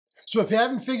So if you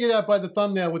haven't figured out by the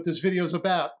thumbnail what this video is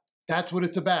about, that's what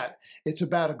it's about. It's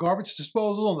about a garbage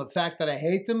disposal and the fact that I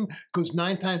hate them because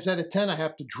 9 times out of 10 I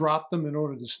have to drop them in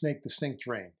order to snake the sink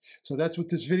drain. So that's what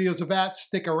this video is about.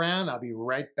 Stick around. I'll be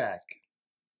right back.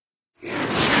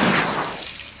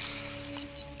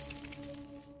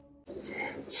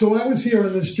 So I was here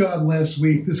on this job last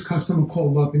week. This customer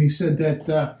called up and he said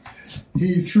that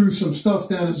he threw some stuff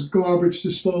down his garbage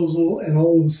disposal and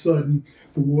all of a sudden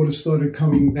the water started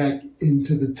coming back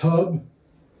into the tub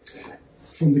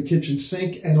from the kitchen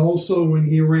sink, and also when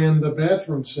he ran the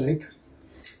bathroom sink,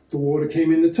 the water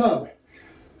came in the tub.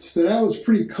 So that was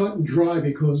pretty cut and dry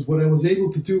because what I was able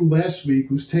to do last week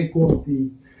was take off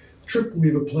the trip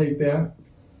lever plate there,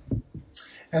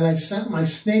 and I sent my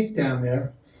snake down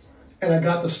there, and I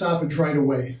got the stoppage right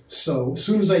away. So as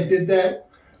soon as I did that,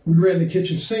 we ran the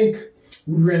kitchen sink,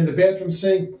 we ran the bathroom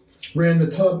sink, ran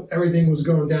the tub, everything was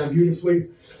going down beautifully.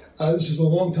 This is a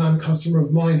longtime customer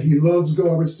of mine. He loves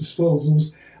garbage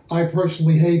disposals. I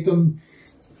personally hate them.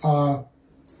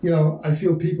 You know, I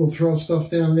feel people throw stuff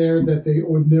down there that they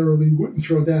ordinarily wouldn't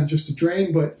throw down just to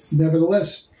drain, but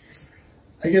nevertheless,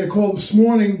 I get a call this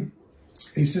morning.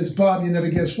 He says, Bob, you never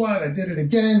guess what? I did it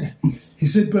again. He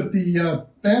said, but the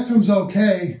bathroom's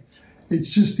okay.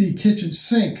 It's just the kitchen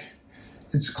sink.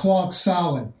 It's clogged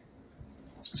solid.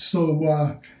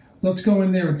 So let's go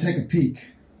in there and take a peek.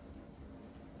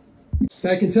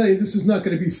 I can tell you this is not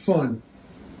going to be fun.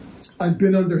 I've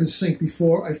been under his sink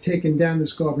before. I've taken down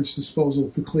this garbage disposal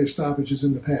to clear stoppages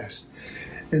in the past.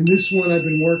 And this one I've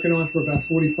been working on for about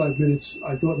 45 minutes.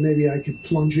 I thought maybe I could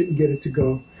plunge it and get it to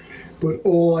go. But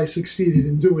all I succeeded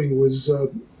in doing was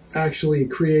actually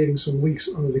creating some leaks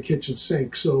under the kitchen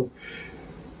sink. So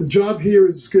the job here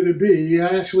is going to be,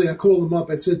 I called him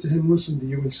up. I said to him, listen, do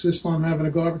you insist on having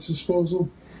a garbage disposal?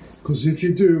 Because if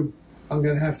you do, I'm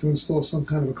going to have to install some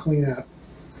kind of a clean out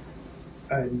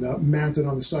and mount it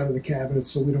on the side of the cabinet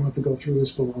so we don't have to go through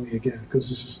this baloney again, because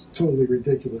this is totally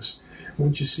ridiculous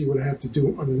once you see what I have to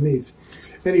do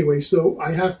underneath. Anyway, so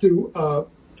I have to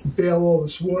bail all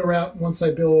this water out. Once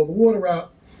I bail all the water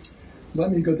out,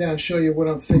 let me go down and show you what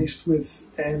I'm faced with,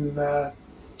 and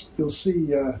you'll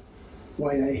see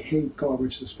why I hate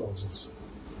garbage disposals.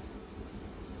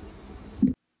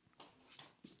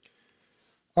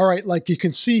 All right, like you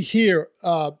can see here,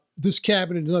 this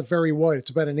cabinet is not very wide.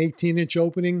 It's about an 18-inch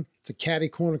opening. It's a catty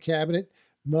corner cabinet.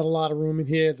 Not a lot of room in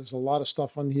here. There's a lot of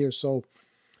stuff under here, so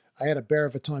I had a bear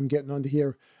of a time getting under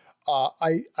here.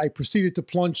 I proceeded to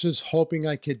plunge this, hoping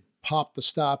I could pop the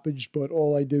stoppage, but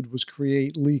all I did was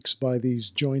create leaks by these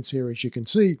joints here, as you can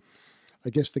see. I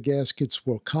guess the gaskets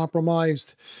were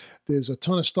compromised. There's a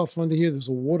ton of stuff under here. There's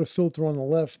a water filter on the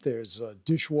left. There's a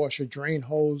dishwasher drain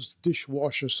hose,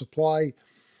 dishwasher supply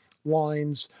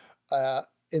lines.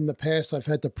 In the past, I've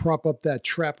had to prop up that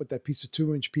trap with that piece of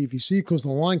 2-inch PVC because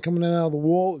the line coming out of the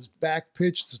wall is back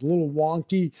pitched. It's a little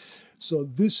wonky. So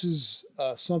this is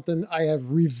something I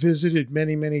have revisited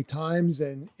many, many times,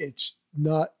 and it's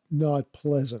not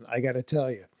pleasant, I got to tell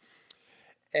you.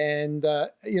 And,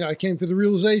 you know, I came to the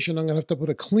realization I'm going to have to put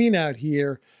a clean out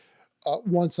here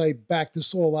once I back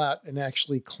this all out and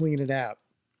actually clean it out,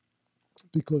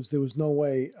 because there was no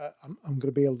way I'm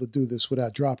going to be able to do this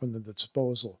without dropping the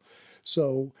disposal.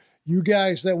 So you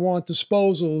guys that want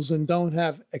disposals and don't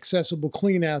have accessible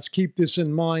cleanouts, keep this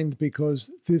in mind,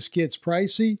 because this gets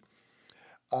pricey.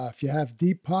 If you have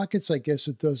deep pockets, I guess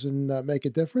it doesn't make a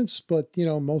difference, but you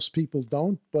know, most people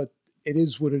don't, but it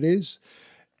is what it is.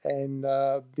 And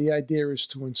the idea is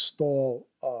to install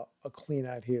a clean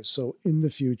out here. So in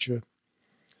the future,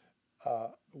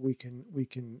 we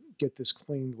can get this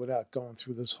cleaned without going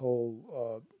through this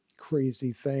whole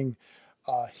crazy thing.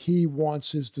 He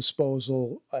wants his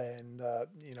disposal, and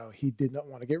you know, he did not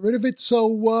want to get rid of it. So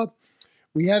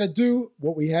we had to do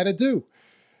what we had to do.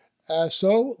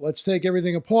 So let's take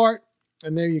everything apart.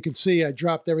 And there you can see I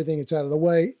dropped everything. It's out of the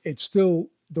way. It's still,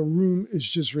 the room is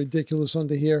just ridiculous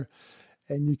under here.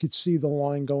 And you could see the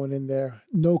line going in there.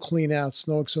 No clean outs,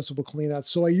 no accessible clean outs.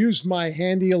 So I used my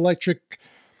handy electric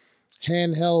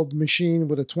handheld machine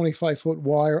with a 25-foot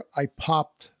wire. I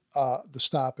popped the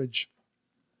stoppage.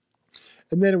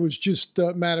 And then it was just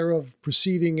a matter of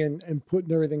proceeding and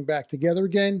putting everything back together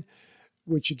again,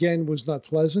 which again was not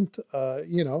pleasant,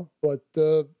 you know, but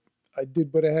I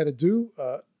did what I had to do.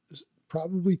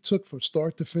 Probably took from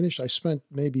start to finish. I spent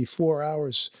maybe 4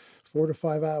 to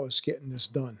 5 hours getting this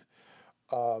done.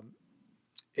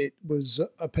 It was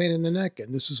a pain in the neck,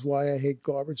 and this is why I hate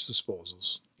garbage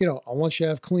disposals. You know, unless you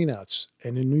have cleanouts.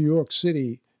 And in New York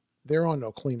City, there are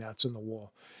no cleanouts in the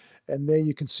wall. And there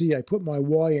you can see I put my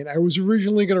Y in. I was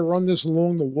originally going to run this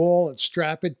along the wall and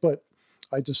strap it, but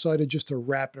I decided just to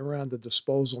wrap it around the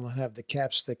disposal and have the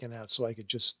cap sticking out so I could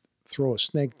just throw a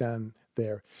snake down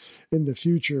there in the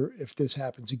future if this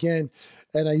happens again.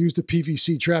 And I used a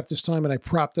PVC trap this time, and I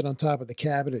propped it on top of the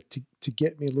cabinet to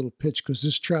get me a little pitch because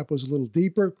this trap was a little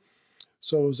deeper.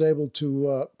 So I was able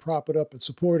to prop it up and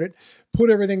support it, put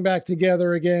everything back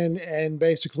together again, and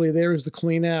basically there is the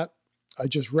clean out. I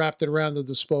just wrapped it around the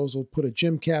disposal, put a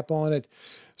gym cap on it.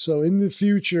 So in the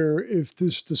future, if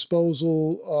this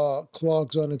disposal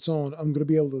clogs on its own, I'm going to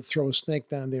be able to throw a snake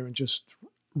down there and just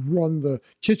run the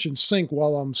kitchen sink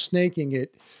while I'm snaking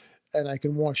it, and I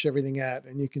can wash everything out.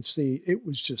 And you can see it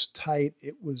was just tight.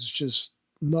 It was just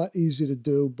not easy to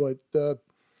do, but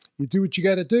you do what you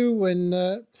got to do.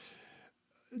 And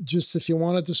just if you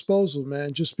want a disposal,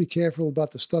 man, just be careful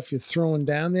about the stuff you're throwing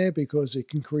down there because it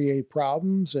can create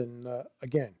problems. And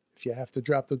again, if you have to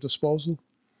drop the disposal,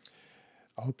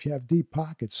 I hope you have deep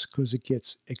pockets because it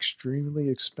gets extremely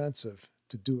expensive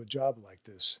to do a job like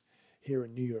this here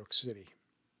in New York City.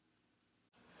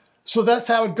 So that's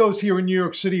how it goes here in New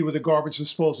York City with a garbage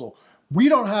disposal. We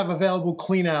don't have available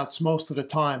cleanouts most of the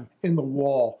time in the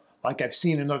wall like I've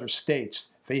seen in other states.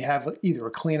 They have either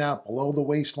a clean out below the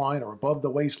waistline or above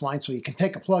the waistline so you can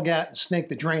take a plug out and snake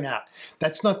the drain out.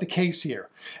 That's not the case here.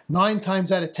 9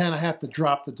 times out of 10 I have to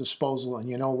drop the disposal, and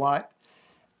you know what?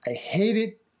 I hate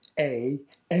it, A,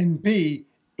 and B,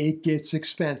 it gets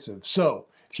expensive. So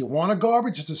if you want a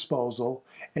garbage disposal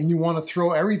and you want to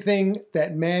throw everything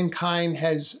that mankind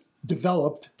has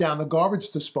developed down the garbage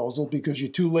disposal because you're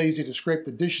too lazy to scrape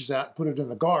the dishes out and put it in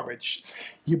the garbage,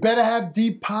 you better have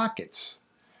deep pockets.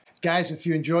 Guys, if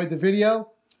you enjoyed the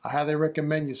video, I highly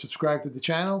recommend you subscribe to the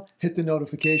channel, hit the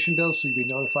notification bell so you'll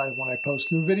be notified when I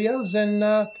post new videos,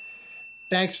 and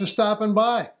thanks for stopping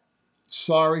by.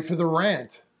 Sorry for the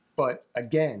rant, but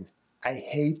again, I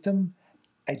hate them.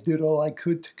 I did all I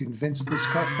could to convince this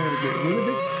customer to get rid of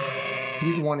it. He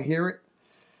didn't want to hear it.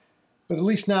 But at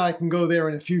least now I can go there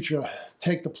in the future,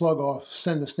 take the plug off,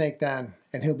 send the snake down,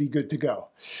 and he'll be good to go.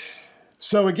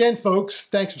 So again, folks,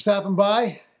 thanks for stopping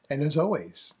by, and as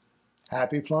always,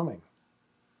 happy plumbing.